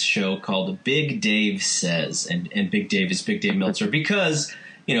on this show called Big Dave Says. And Big Dave is Big Dave Meltzer because,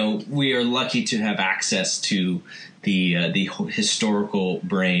 we are lucky to have access to the historical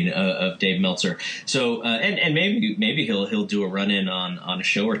brain of Dave Meltzer. So and maybe he'll do a run in on a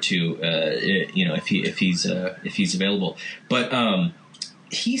show or two, if he's available. But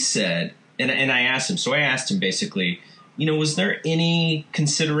he said, and I asked him. So I asked him basically, was there any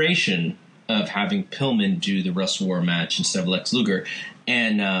consideration of having Pillman do the Russ War match instead of Lex Luger?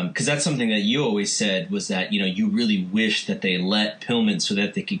 And because that's something that you always said was that, you really wish that they let Pillman so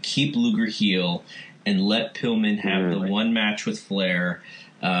that they could keep Luger heel and let Pillman have the one match with Flair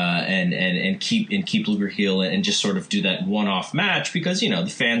and keep Luger heel and just sort of do that one-off match because,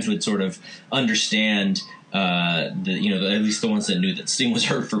 the fans would sort of understand at least the ones that knew that Sting was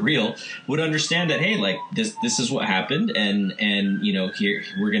hurt for real would understand that, hey, like this is what happened. And here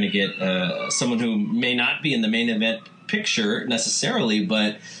we're going to get someone who may not be in the main event picture necessarily,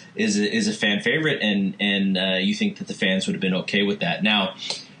 but is a fan favorite, and you think that the fans would have been okay with that. Now,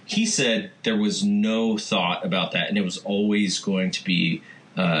 he said there was no thought about that, and it was always going to be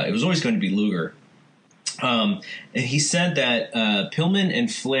Luger. And he said that Pillman and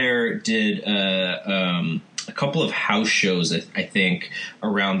Flair did a couple of house shows, I think,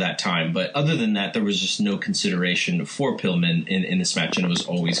 around that time. But other than that, there was just no consideration for Pillman in this match, and it was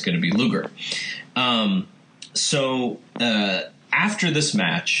always going to be Luger. So after this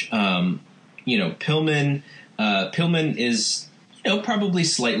match, Pillman is probably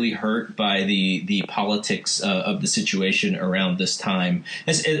slightly hurt by the politics of the situation around this time,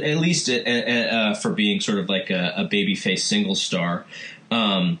 at least for being sort of like a babyface single star.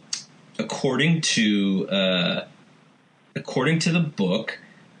 According to the book,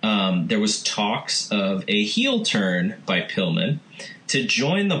 there was talks of a heel turn by Pillman to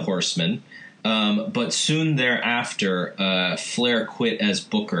join the Horsemen. But soon thereafter, Flair quit as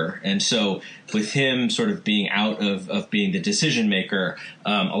booker. And so with him sort of being out of being the decision maker,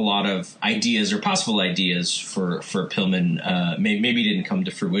 a lot of ideas or possible ideas for Pillman maybe didn't come to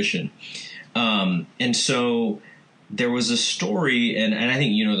fruition. And so there was a story, and I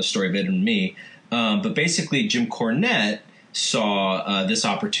think you know the story better than me, but basically Jim Cornette saw this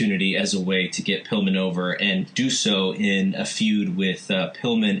opportunity as a way to get Pillman over and do so in a feud with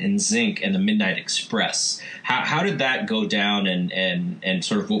Pillman and Zinc and the Midnight Express. How did that go down, and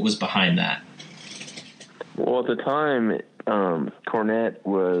sort of what was behind that? Well, at the time, Cornette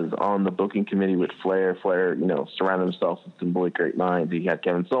was on the booking committee with Flair. Flair, surrounded himself with some really great minds. He had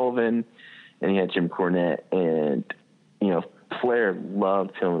Kevin Sullivan, and he had Jim Cornette, and Flair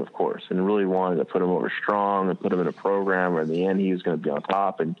loved Pillman, of course, and really wanted to put him over strong and put him in a program where in the end he was going to be on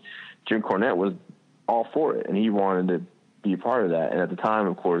top. And Jim Cornette was all for it, and he wanted to be a part of that. And at the time,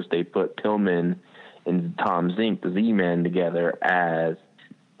 of course, they put Pillman and Tom Zink, the Z-Man, together as,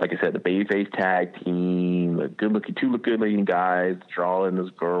 like I said, the babyface tag team, two good-looking guys, draw in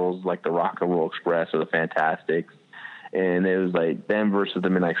those girls like the Rock and Roll Express or the Fantastics. And it was like them versus the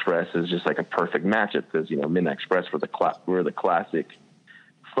Midnight Express is just like a perfect matchup because, Midnight Express were the classic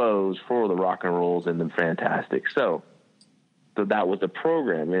foes for the Rock and Rolls and the Fantastics. So that was the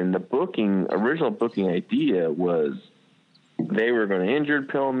program. And the original booking idea was they were going to injure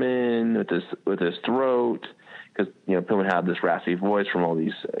Pillman with his throat because, Pillman had this raspy voice from all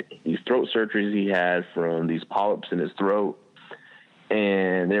these throat surgeries he had from these polyps in his throat.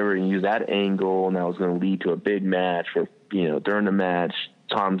 And they were going to use that angle, and that was going to lead to a big match where, during the match,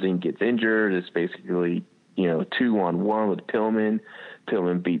 Tom Zink gets injured. It's basically, 2-on-1 with Pillman.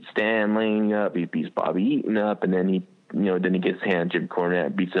 Pillman beats Stan Lane up. He beats Bobby Eaton up. And then he gets his hand, Jim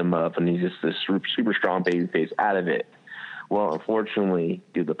Cornette, beats him up, and he's just this super strong babyface out of it. Well, unfortunately,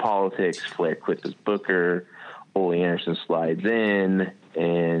 due to the politics, Flair quits as booker. Ole Anderson slides in,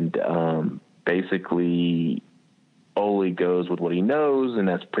 and basically Ole goes with what he knows, and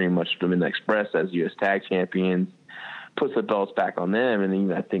that's pretty much the Midnight Express as U.S. Tag Champions, puts the belts back on them. And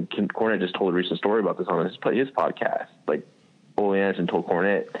then I think Cornette just told a recent story about this on his podcast. Like, Ole Anderson told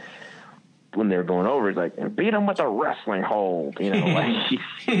Cornette when they were going over, he's like, beat him with a wrestling hold. Like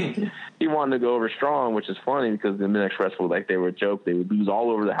he wanted to go over strong, which is funny because the Midnight Express they were a joke. They would lose all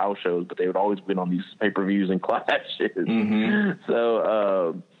over the house shows, but they would always win on these pay-per-views and clashes. Mm-hmm.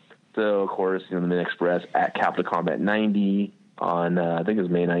 So, of course, the Midnight Express at Capital Combat 90 on, I think it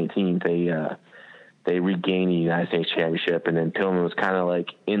was May 19th, they regained the United States Championship, and then Pillman was kind of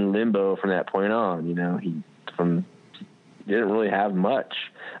like in limbo from that point on. He didn't really have much.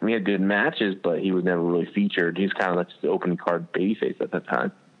 I mean, he had good matches, but he was never really featured. He was kind of like the opening card babyface at that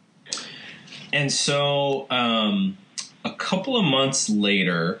time. And so a couple of months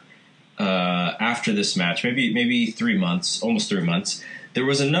later, after this match, maybe 3 months, almost 3 months, there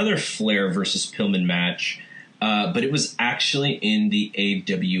was another Flair versus Pillman match, but it was actually in the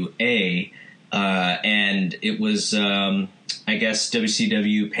AWA, and it was, I guess,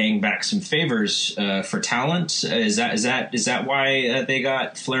 WCW paying back some favors for talent. Is that why they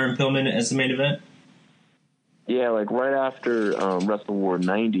got Flair and Pillman as the main event? Yeah, like right after Wrestle War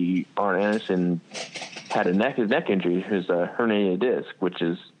 90, Arn Anderson had his neck injury, his herniated disc, which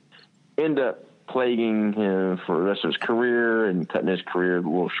is ended up plaguing him for the rest of his career and cutting his career a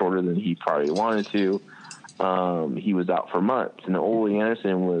little shorter than he probably wanted to. He was out for months, and Ole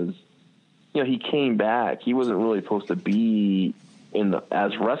Anderson was, he came back. He wasn't really supposed to be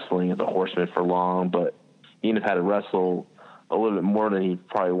as wrestling as a Horseman for long, but he ended up had to wrestle a little bit more than he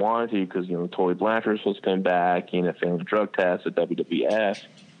probably wanted to because, Tully Blanchard was supposed to come back. He ended up failing a drug test at WWF.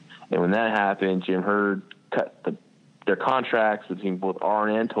 And when that happened, Jim Herd cut their contracts between both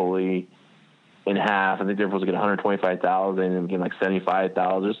Arn and Tully in half. I think they were supposed to get $125,000 and getting like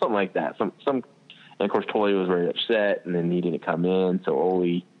 $75,000 or something like that. And of course, Tully was very upset, and then he didn't come in. So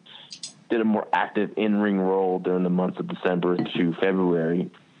Ole did a more active in-ring role during the months of December to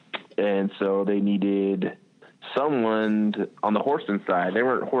February. And so they needed someone on the Horseman side. They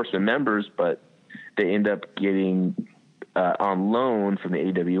weren't Horseman members, but they end up getting on loan from the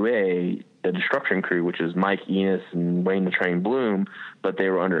AWA, the Destruction Crew, which is Mike Enos and Wayne the Train Bloom, but they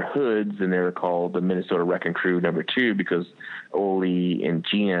were under hoods, and they were called the Minnesota Wrecking Crew #2 because Ole and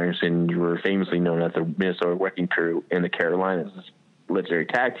Gene Anderson were famously known as the Minnesota Wrecking Crew in the Carolinas, this legendary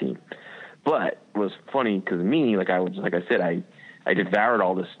tag team. But it was funny because me, like I said, I devoured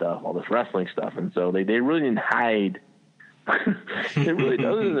all this stuff, all this wrestling stuff, and so they really didn't hide. They really,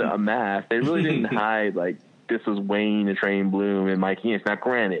 other than a mask, they really didn't hide like this was Wayne the Train Bloom and Mike Enos. Now,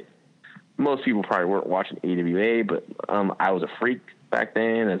 granted, most people probably weren't watching AWA, but I was a freak back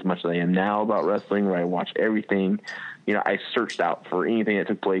then, as much as I am now about wrestling, where I watch everything. I searched out for anything that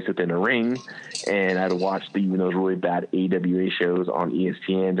took place within the ring, and I'd watch even those really bad AWA shows on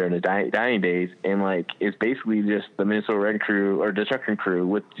ESPN during the dying days. And it's basically just the Minnesota Red Crew or Destruction Crew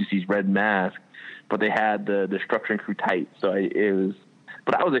with just these red masks, but they had the Destruction Crew tights. So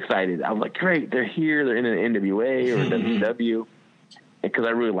but I was excited. I was like, great, they're here. They're in an NWA or WCW, because I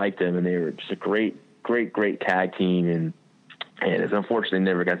really liked them, and they were just a great tag team. And it's unfortunate they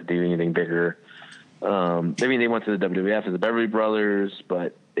never got to do anything bigger. They went to the WWF as the Beverly Brothers,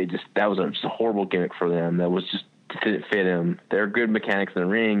 but that was just a horrible gimmick for them. That was just didn't fit them. They're good mechanics in the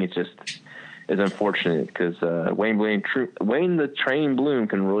ring. It's unfortunate because Wayne the Train Bloom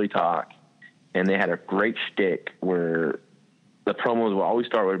can really talk, and they had a great shtick where the promos will always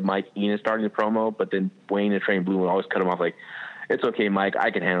start with Mike Enos starting the promo, but then Wayne the Train Bloom would always cut him off like, "It's okay, Mike.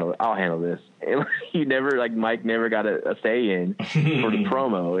 I can handle it. I'll handle this." And Mike never got a say in for the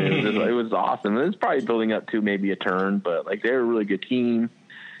promo. It was awesome. It was probably building up to maybe a turn, but they're a really good team,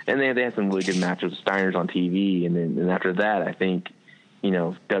 and they had some really good matches with Steiners on TV. And then after that, I think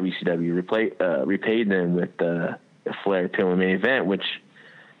WCW repaid them with the Flair Pillman main event, which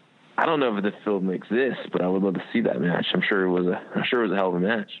I don't know if the film exists, but I would love to see that match. I'm sure it was a hell of a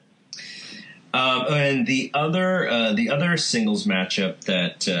match. And the other singles matchup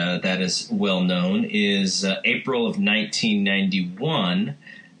that is well known is April of 1991,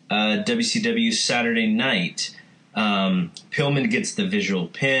 WCW Saturday Night. Pillman gets the visual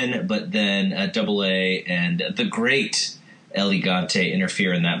pin, but then Double A and the great El Gigante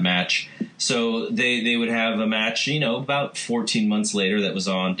interfere in that match. So they would have a match, about 14 months later that was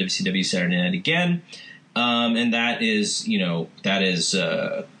on WCW Saturday Night again. And that is,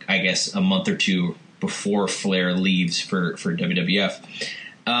 I guess, a month or two before Flair leaves for WWF.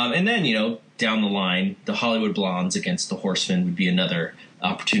 And then, down the line, the Hollywood Blondes against the Horsemen would be another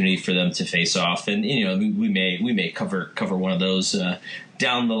opportunity for them to face off. And, we may cover one of those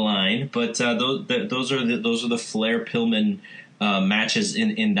down the line. But those are the Flair Pillman matches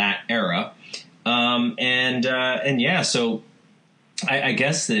in that era. So I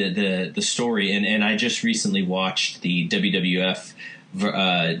guess the story, and I just recently watched the WWF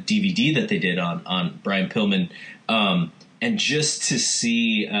DVD that they did on Brian Pillman, and just to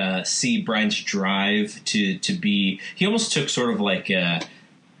see Brian's drive to be, he almost took sort of like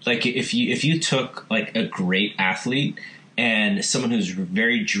if you took like a great athlete and someone who's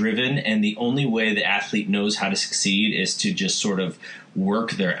very driven, and the only way the athlete knows how to succeed is to just sort of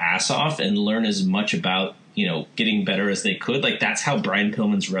work their ass off and learn as much about getting better as they could. That's how Brian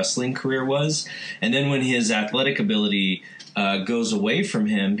Pillman's wrestling career was. And then when his athletic ability goes away from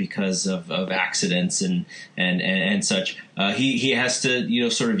him because of accidents and such, he has to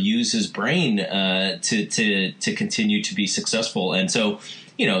sort of use his brain to continue to be successful. And so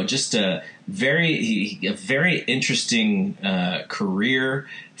just a very interesting career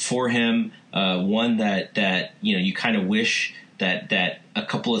for him. One that you kind of wish that a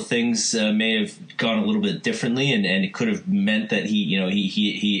couple of things may have gone a little bit differently, and it could have meant that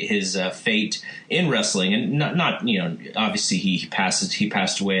his fate in wrestling, and not obviously he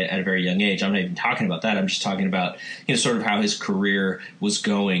passed away at a very young age. I'm not even talking about that. I'm just talking about sort of how his career was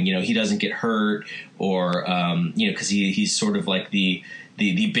going. He doesn't get hurt, or because he's sort of like the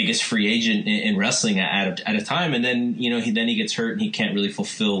biggest free agent in wrestling at a time, and then he gets hurt and he can't really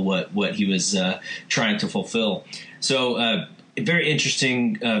fulfill what he was trying to fulfill. So very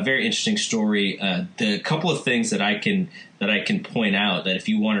interesting story. The couple of things that I can point out, that if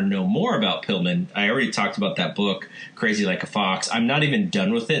you want to know more about Pillman, I already talked about that book, Crazy Like a Fox. I'm not even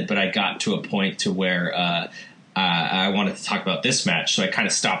done with it, but I got to a point to where I wanted to talk about this match, so I kind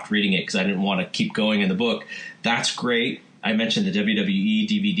of stopped reading it because I didn't want to keep going in the book. That's great. I mentioned the WWE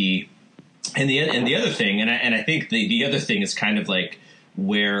DVD, and the other thing, and I think the other thing is kind of like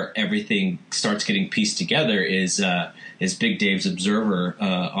where everything starts getting pieced together is Big Dave's Observer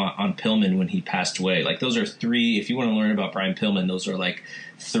on Pillman when he passed away. Like, those are three. If you want to learn about Brian Pillman, those are like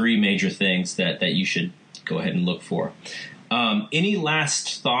three major things that you should go ahead and look for. Any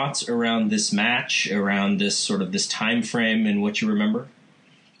last thoughts around this match, around this time frame, and what you remember?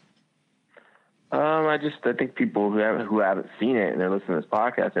 I think people who haven't seen it and they're listening to this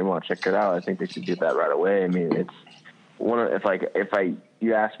podcast and want to check it out, I think they should do that right away. I mean, it's one of,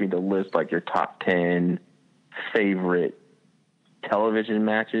 you asked me to list like your top 10 favorite television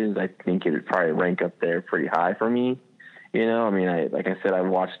matches, I think it would probably rank up there pretty high for me. I mean, like I said, I've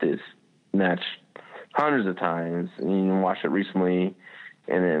watched this match hundreds of times, and even watched it recently.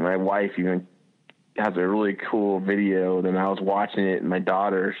 And then my wife even has a really cool video. Then I was watching it, and my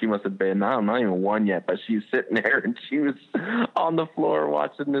daughter, she must have been, I'm not even one yet, but she's sitting there and she was on the floor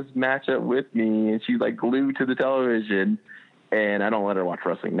watching this matchup with me, and she's like glued to the television. And I don't let her watch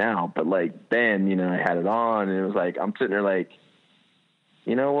wrestling now, but like then, I had it on, and it was like, I'm sitting there like,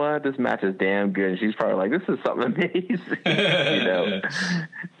 you know what, this match is damn good. And she's probably like, this is something amazing,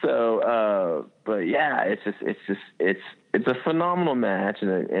 So, but yeah, it's a phenomenal match,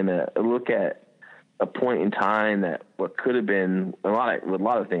 and a look at a point in time that what could have been a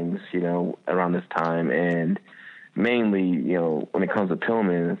lot of things, around this time. And mainly, when it comes to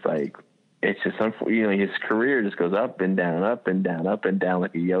Pillman, it's like, it's just, his career just goes up and down, up and down, up and down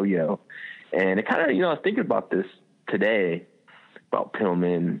like a yo-yo. And it kind of, I was thinking about this today, about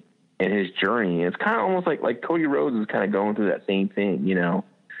Pillman and his journey. It's kind of almost like Cody Rhodes is kind of going through that same thing,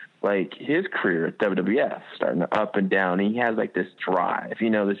 like his career at WWF starting up and down. He has like this drive,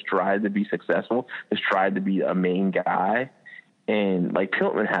 this drive to be successful, this drive to be a main guy. And like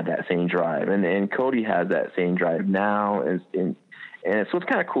Pillman had that same drive, and Cody has that same drive now. And so it's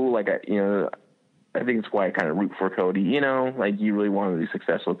kind of cool. Like, I think it's why I kind of root for Cody, like you really want to be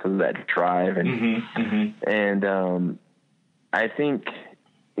successful because of that drive. And, I think,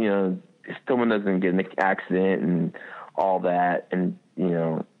 if Pillman doesn't get in an accident and all that, and,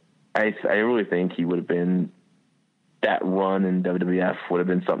 I really think he would have been, that run in WWF would have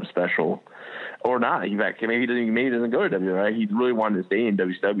been something special, or not. In fact, maybe he doesn't go to WWF. Right? He really wanted to stay in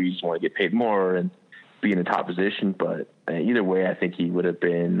WCW. He just wanted to get paid more and be in a top position. But either way, I think he would have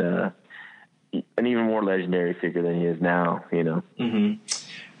been an even more legendary figure than he is now. Mm-hmm.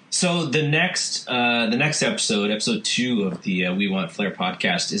 So the next episode 2 of the We Want Flair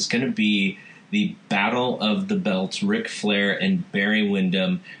podcast, is going to be the Battle of the Belts, Ric Flair and Barry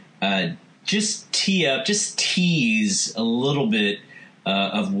Windham. Just tease a little bit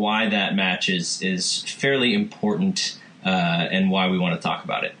of why that match is fairly important and why we want to talk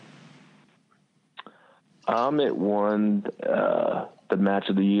about it. It won the match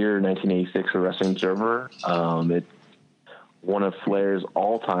of the year, 1986, for Wrestling Observer. It's one of Flair's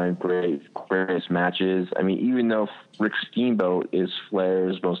all-time greatest matches. I mean, even though Rick Steamboat is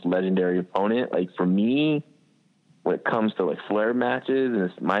Flair's most legendary opponent, like for me, when it comes to like Flair matches,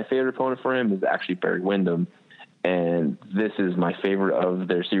 and my favorite opponent for him is actually Barry Windham. And this is my favorite of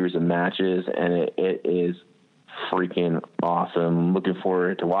their series of matches, and it is freaking awesome. I'm looking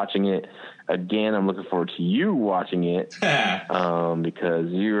forward to watching it. Again, I'm looking forward to you watching it because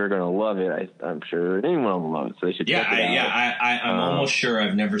you're going to love it. I'm sure anyone will love it, so they should check it out. I'm almost sure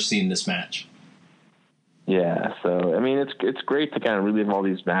I've never seen this match. Yeah, so, I mean, it's great to kind of relive all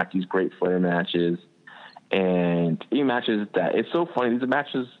these matches, these great Flair matches, and even matches that, it's so funny, these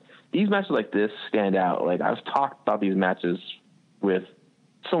matches like this stand out. Like, I've talked about these matches with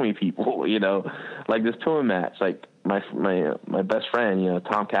so many people, like this Pillman match, like my best friend,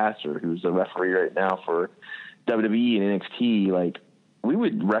 Tom Castor, who's a referee right now for WWE and NXT, like we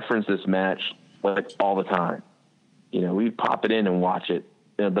would reference this match like all the time. You know, we'd pop it in and watch it.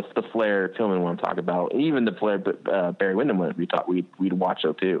 You know, the Flair Pillman one I'm talking about, even the Flair Barry Windham one we'd watch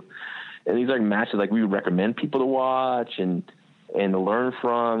it too. And these are matches like we would recommend people to watch and to learn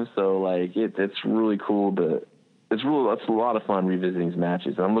from. So like it's really cool it's a lot of fun revisiting these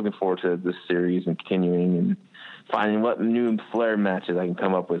matches. And I'm looking forward to this series and continuing and finding what new Flair matches I can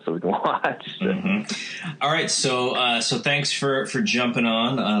come up with so we can watch. Mm-hmm. All right. So thanks for jumping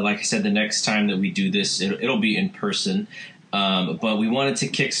on. Like I said, the next time that we do this, it'll be in person. But we wanted to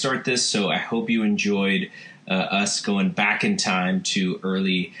kickstart this. So I hope you enjoyed us going back in time to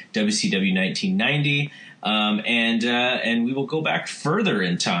early WCW 1990. And we will go back further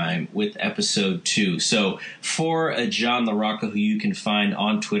in time with episode 2. So for John LaRocca, who you can find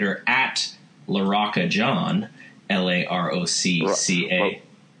on Twitter at LaRoccaJohn, LaRocca.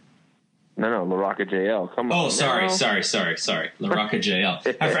 No, LaRocca JL. Come on. Oh, sorry. LaRocca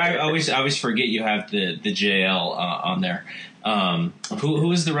JL. I always forget you have the JL on there.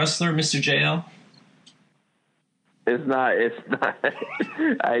 Who is the wrestler, Mr. JL? It's not.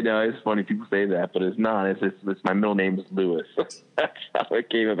 I know it's funny people say that, but it's not. It's my middle name is Lewis. That's how it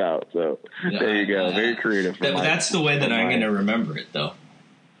came about. So there you go. Very creative. That's the way that I'm going to remember it, though.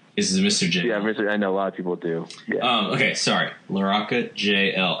 Is Mr. JL? Yeah, I know a lot of people do. Yeah. Okay, sorry, LaRocca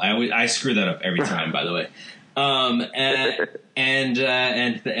JL. I screw that up every time, by the way. And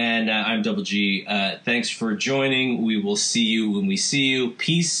I'm Double G. Thanks for joining. We will see you when we see you.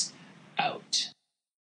 Peace out.